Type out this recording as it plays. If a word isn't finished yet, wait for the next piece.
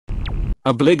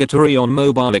Obligatory on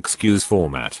mobile excuse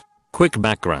format. Quick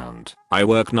background. I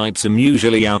work nights, I'm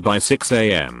usually out by 6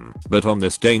 am, but on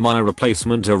this day my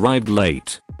replacement arrived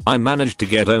late. I managed to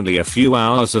get only a few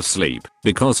hours of sleep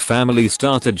because family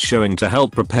started showing to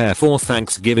help prepare for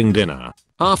Thanksgiving dinner.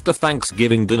 After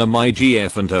Thanksgiving dinner my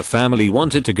GF and her family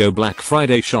wanted to go Black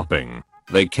Friday shopping.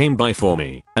 They came by for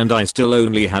me and I still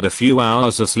only had a few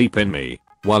hours of sleep in me.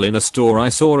 While in a store I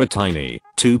saw a tiny,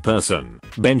 2-person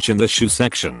bench in the shoe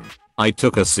section. I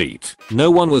took a seat. No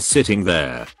one was sitting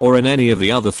there or in any of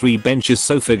the other 3 benches,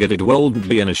 so figured it wouldn't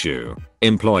be an issue.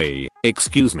 Employee,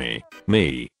 excuse me.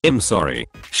 Me, I'm sorry.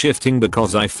 Shifting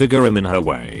because I figure I'm in her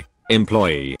way.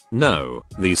 Employee, no,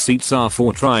 these seats are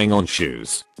for trying on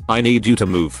shoes. I need you to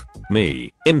move.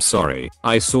 Me, I'm sorry,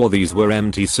 I saw these were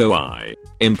empty so I.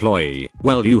 Employee,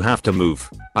 well you have to move.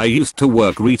 I used to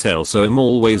work retail so I'm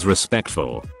always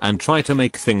respectful and try to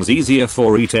make things easier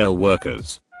for retail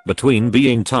workers. Between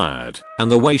being tired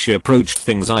and the way she approached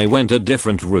things I went a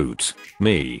different route.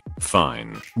 Me,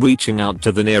 fine. Reaching out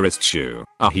to the nearest shoe.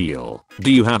 A heel.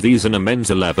 Do you have these in a men's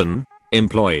 11?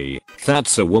 Employee,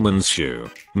 that's a woman's shoe.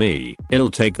 Me, I'll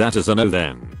take that as a no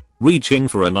then. Reaching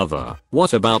for another.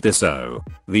 What about this? Oh.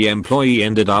 The employee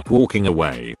ended up walking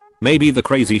away. Maybe the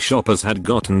crazy shoppers had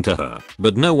gotten to her,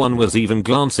 but no one was even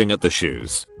glancing at the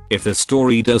shoes. If the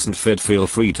story doesn't fit, feel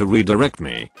free to redirect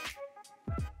me.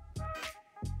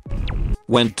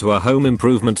 Went to a home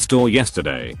improvement store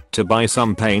yesterday to buy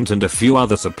some paint and a few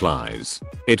other supplies.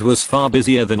 It was far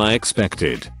busier than I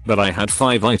expected, but I had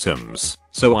 5 items,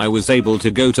 so I was able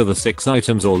to go to the 6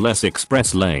 items or less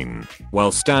express lane.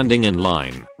 While standing in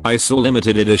line, I saw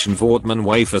limited edition Fortman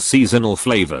wafer seasonal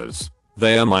flavors.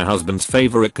 They are my husband's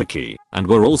favorite cookie and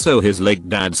were also his late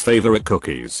dad's favorite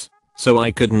cookies, so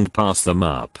I couldn't pass them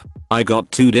up. I got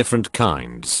 2 different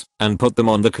kinds and put them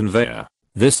on the conveyor.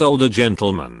 This older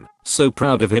gentleman, so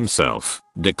proud of himself,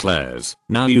 declares,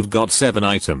 "Now you've got 7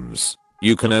 items.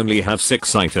 You can only have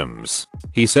 6 items."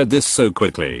 He said this so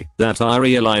quickly that I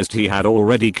realized he had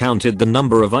already counted the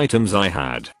number of items I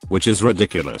had, which is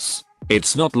ridiculous.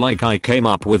 It's not like I came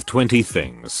up with 20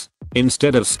 things.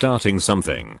 Instead of starting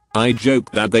something, I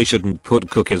joked that they shouldn't put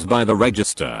cookies by the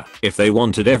register if they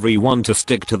wanted everyone to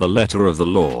stick to the letter of the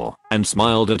law, and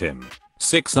smiled at him.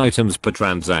 6 items per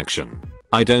transaction.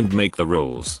 I don't make the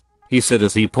rules, he said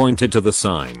as he pointed to the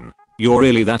sign. You're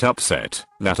really that upset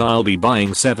that I'll be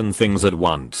buying 7 things at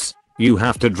once? You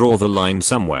have to draw the line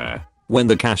somewhere. When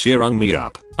the cashier rung me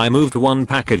up, I moved 1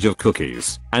 package of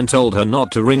cookies and told her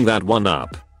not to ring that one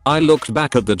up. I looked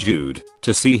back at the dude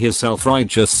to see his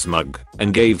self-righteous smug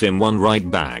and gave him one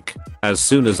right back. As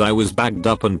soon as I was bagged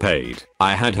up and paid,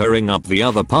 I had her ring up the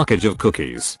other package of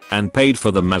cookies and paid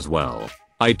for them as well.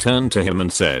 I turned to him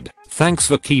and said, "Thanks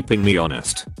for keeping me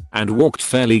honest," and walked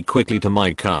fairly quickly to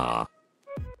my car.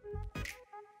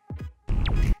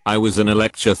 I was in a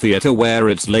lecture theater where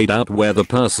it's laid out where the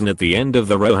person at the end of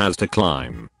the row has to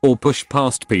climb or push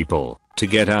past people to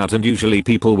get out, and usually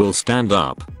people will stand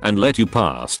up and let you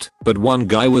past, but one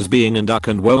guy was being a duck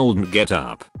and wouldn't get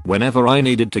up whenever I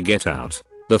needed to get out.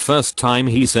 The first time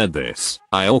he said this,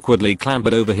 I awkwardly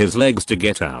clambered over his legs to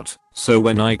get out, so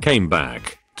when I came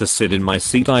back to sit in my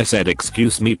seat I said,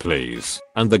 "Excuse me please,"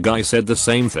 and the guy said the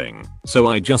same thing, so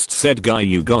I just said, "Guy,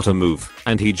 you gotta move,"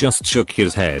 and he just shook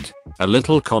his head. A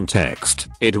little context,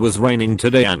 it was raining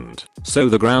today and so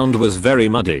the ground was very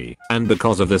muddy, and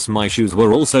because of this my shoes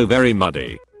were also very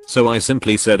muddy. So I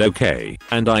simply said okay,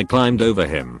 and I climbed over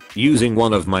him using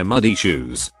one of my muddy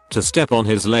shoes to step on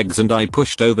his legs, and I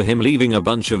pushed over him leaving a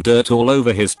bunch of dirt all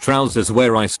over his trousers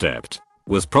where I stepped.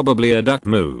 Was probably a duck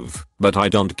move, but I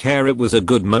don't care, it was a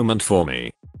good moment for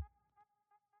me.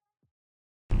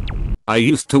 I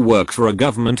used to work for a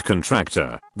government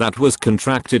contractor that was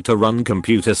contracted to run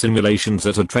computer simulations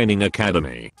at a training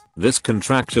academy. This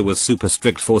contractor was super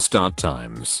strict for start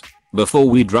times. Before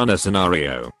we'd run a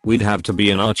scenario, we'd have to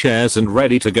be in our chairs and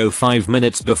ready to go 5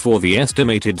 minutes before the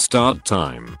estimated start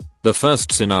time. The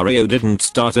first scenario didn't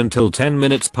start until 10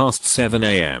 minutes past 7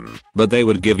 am, but they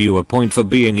would give you a point for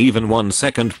being even 1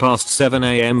 second past 7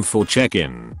 am for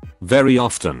check-in. Very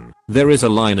often, there is a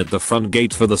line at the front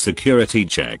gate for the security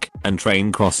check, and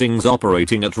train crossings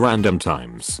operating at random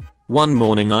times. One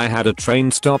morning I had a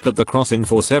train stop at the crossing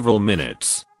for several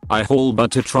minutes. I haul butt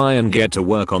to try and get to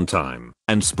work on time,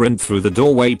 and sprint through the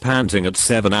doorway panting at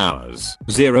 7 hours,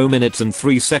 0 minutes and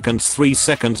 3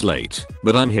 seconds late,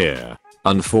 but I'm here.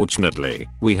 Unfortunately,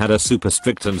 we had a super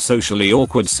strict and socially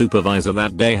awkward supervisor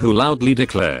that day who loudly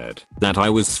declared that I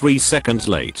was 3 seconds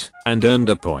late and earned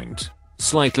a point.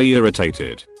 Slightly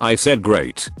irritated, I said,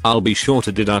 "Great, I'll be sure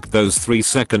to deduct those 3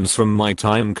 seconds from my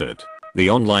time card." The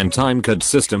online time code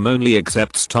system only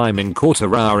accepts time in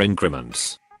quarter-hour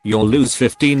increments. You'll lose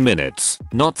 15 minutes,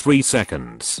 not 3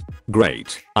 seconds.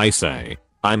 Great, I say.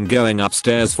 I'm going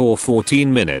upstairs for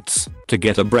 14 minutes to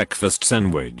get a breakfast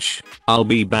sandwich. I'll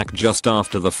be back just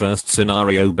after the first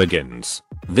scenario begins.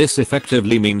 This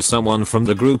effectively means someone from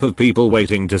the group of people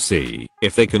waiting to see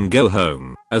if they can go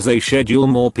home, as they schedule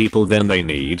more people than they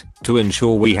need to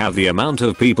ensure we have the amount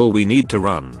of people we need to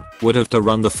run, would have to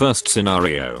run the first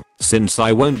scenario, since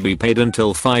I won't be paid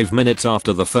until 5 minutes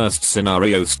after the first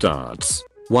scenario starts.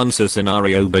 Once a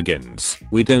scenario begins,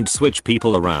 we don't switch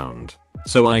people around.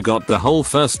 So I got the whole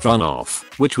first run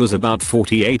off, which was about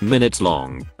 48 minutes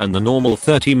long, and the normal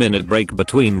 30-minute break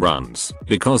between runs,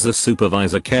 because the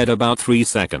supervisor cared about 3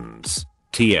 seconds.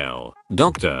 TL.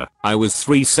 Doctor, I was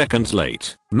 3 seconds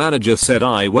late. Manager said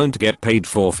I won't get paid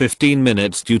for 15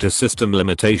 minutes due to system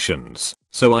limitations,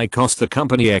 so I cost the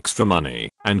company extra money,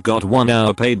 and got 1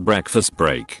 hour paid breakfast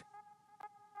break.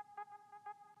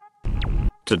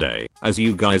 Today, as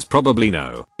you guys probably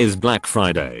know, is Black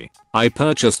Friday. I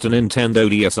purchased a Nintendo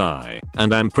DSi,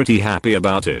 and I'm pretty happy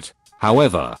about it.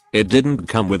 However, it didn't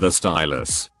come with a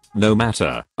stylus. No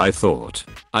matter, I thought.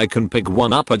 I can pick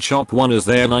one up at Shop One as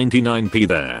they're 99p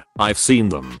there. I've seen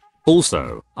them.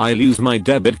 Also, I'll use my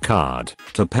debit card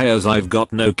to pay as I've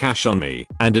got no cash on me,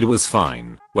 and it was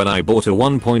fine when I bought a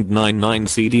 1.99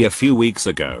 CD a few weeks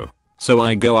ago. So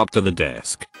I go up to the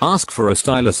desk, ask for a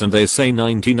stylus, and they say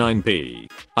 99p.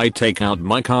 I take out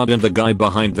my card and the guy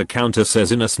behind the counter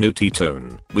says in a snooty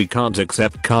tone, "We can't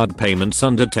accept card payments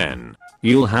under 10.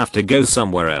 You'll have to go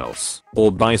somewhere else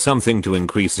or buy something to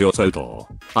increase your total."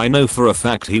 I know for a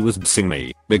fact he was dissing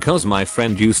me because my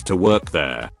friend used to work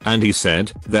there, and he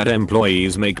said that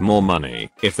employees make more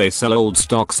money if they sell old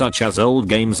stock such as old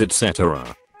games,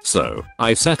 etc. So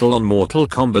I settle on Mortal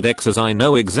Kombat X as I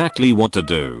know exactly what to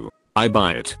do. I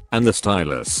buy it and the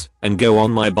stylus and go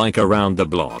on my bike around the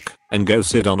block and go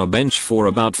sit on a bench for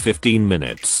about 15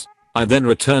 minutes. I then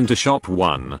return to Shop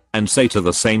One and say to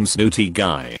the same snooty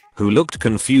guy, who looked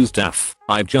confused,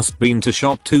 "I've just been to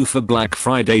Shop 2 for Black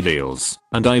Friday deals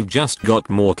and I've just got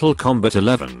Mortal Kombat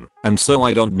 11 and so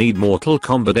I don't need Mortal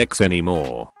Kombat X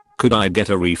anymore. Could I get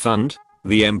a refund?"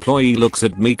 The employee looks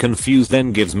at me confused,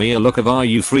 then gives me a look of "Are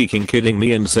you freaking kidding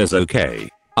me?" and says, "Okay,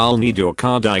 I'll need your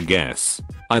card, I guess."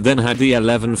 I then had the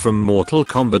 11 from Mortal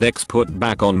Kombat X put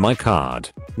back on my card.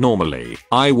 Normally,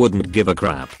 I wouldn't give a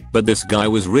crap, but this guy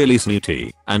was really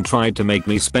snooty and tried to make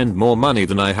me spend more money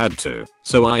than I had to,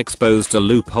 so I exposed a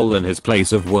loophole in his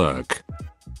place of work.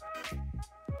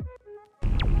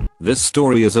 This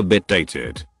story is a bit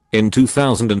dated. In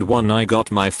 2001 I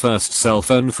got my first cell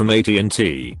phone from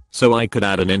AT&T, so I could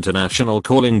add an international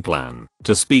calling plan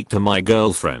to speak to my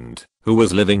girlfriend, who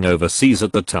was living overseas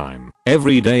at the time,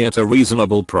 every day at a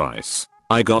reasonable price.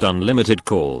 I got unlimited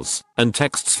calls and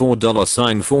texts for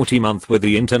 $40 month with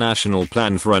the international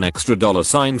plan for an extra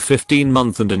 $15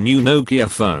 month and a new Nokia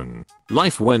phone.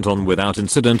 Life went on without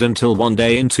incident until one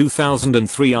day in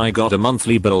 2003 I got a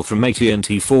monthly bill from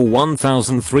AT&T for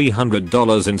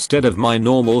 $1,300 instead of my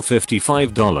normal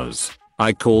 $55.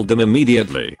 I called them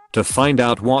immediately to find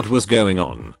out what was going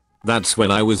on. That's when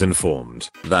I was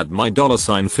informed that my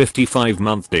 $55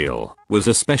 month deal was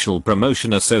a special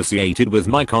promotion associated with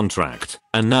my contract,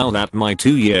 and now that my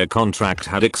 2-year contract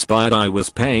had expired I was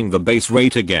paying the base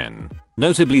rate again.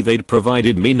 Notably, they'd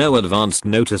provided me no advance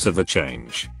notice of the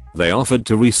change. They offered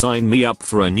to re-sign me up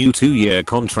for a new 2-year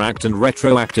contract and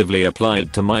retroactively apply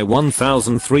it to my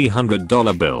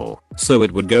 $1,300 bill, so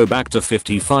it would go back to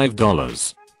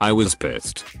 $55. I was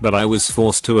pissed, but I was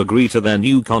forced to agree to their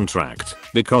new contract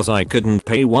because I couldn't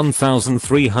pay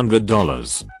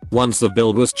 $1,300 once the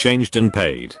bill was changed and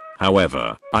paid.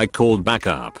 However, I called back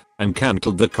up and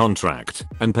cancelled the contract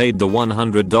and paid the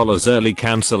 $100 early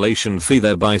cancellation fee,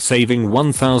 thereby saving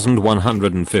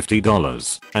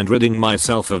 $1,150 and ridding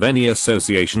myself of any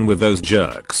association with those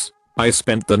jerks. I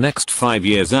spent the next 5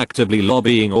 years actively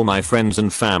lobbying all my friends and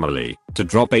family to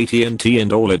drop AT&T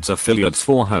and all its affiliates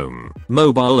for home,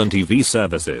 mobile and TV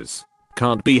services.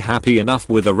 Can't be happy enough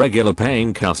with a regular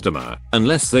paying customer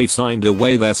unless they've signed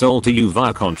away their soul to you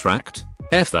via contract.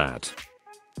 F that.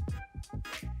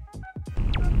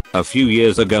 A few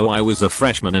years ago I was a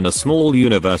freshman in a small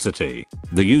university.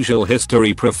 The usual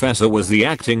history professor was the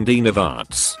acting dean of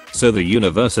arts, so the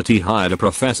university hired a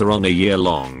professor on a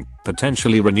year-long,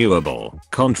 potentially renewable,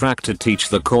 contract to teach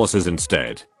the courses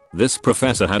instead. This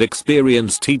professor had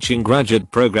experience teaching graduate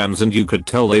programs and you could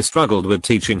tell they struggled with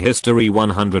teaching History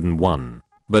 101.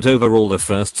 But overall the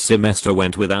first semester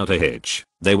went without a hitch.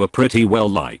 They were pretty well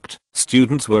liked,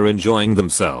 students were enjoying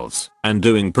themselves and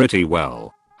doing pretty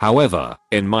well. However,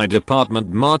 in my department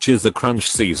March is the crunch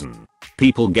season.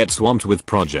 People get swamped with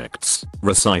projects,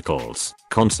 recitals,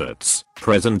 concerts,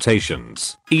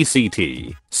 presentations,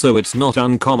 etc. So it's not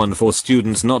uncommon for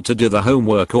students not to do the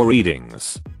homework or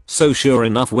readings. So sure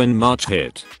enough, when March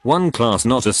hit, one class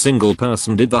not a single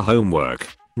person did the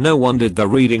homework. No one did the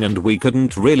reading and we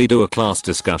couldn't really do a class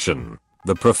discussion.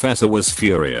 The professor was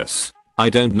furious. I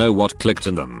don't know what clicked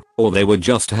in them, or they were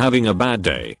just having a bad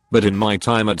day, but in my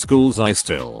time at schools I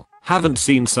still haven't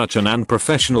seen such an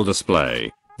unprofessional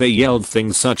display. They yelled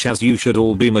things such as you should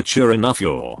all be mature enough,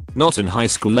 you're not in high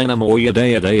school anymore, yada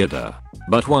yada yada.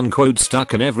 But one quote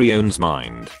stuck in everyone's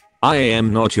mind. I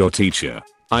am not your teacher.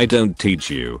 I don't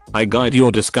teach you, I guide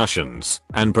your discussions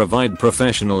and provide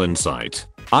professional insight.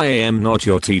 I am not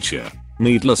your teacher.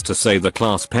 Needless to say, the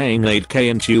class paying 8k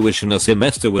in tuition a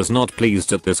semester was not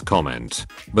pleased at this comment.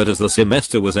 But as the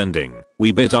semester was ending,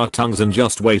 we bit our tongues and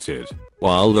just waited.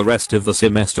 While the rest of the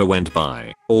semester went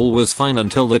by, all was fine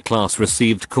until the class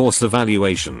received course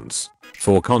evaluations.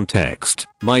 For context,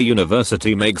 my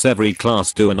university makes every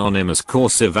class do anonymous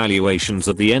course evaluations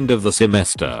at the end of the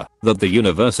semester that the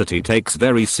university takes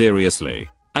very seriously.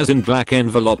 As in black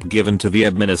envelope given to the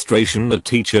administration, the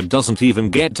teacher doesn't even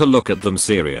get to look at them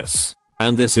serious.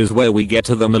 And this is where we get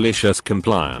to the malicious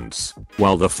compliance.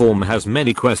 While the form has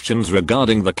many questions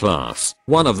regarding the class,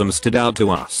 one of them stood out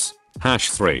to us.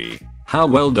 #3. How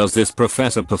well does this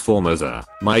professor perform as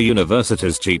my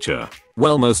university's teacher?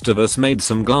 Well, most of us made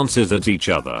some glances at each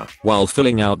other while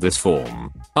filling out this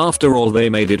form. After all, they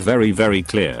made it very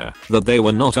clear that they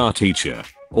were not our teacher.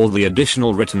 All the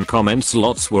additional written comment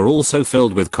slots were also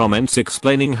filled with comments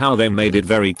explaining how they made it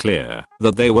very clear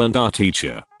that they weren't our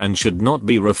teacher and should not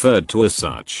be referred to as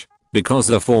such. Because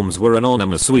the forms were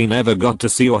anonymous, we never got to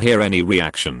see or hear any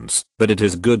reactions, but it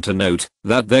is good to note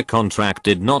that their contract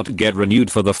did not get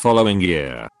renewed for the following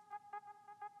year.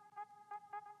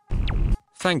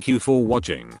 Thank you for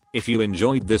watching. If you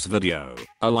enjoyed this video,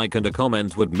 a like and a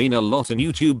comment would mean a lot in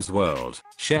YouTube's world.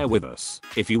 Share with us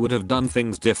if you would have done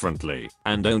things differently,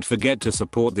 and don't forget to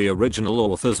support the original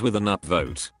authors with an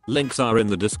upvote. Links are in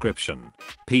the description.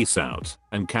 Peace out,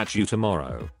 and catch you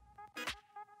tomorrow.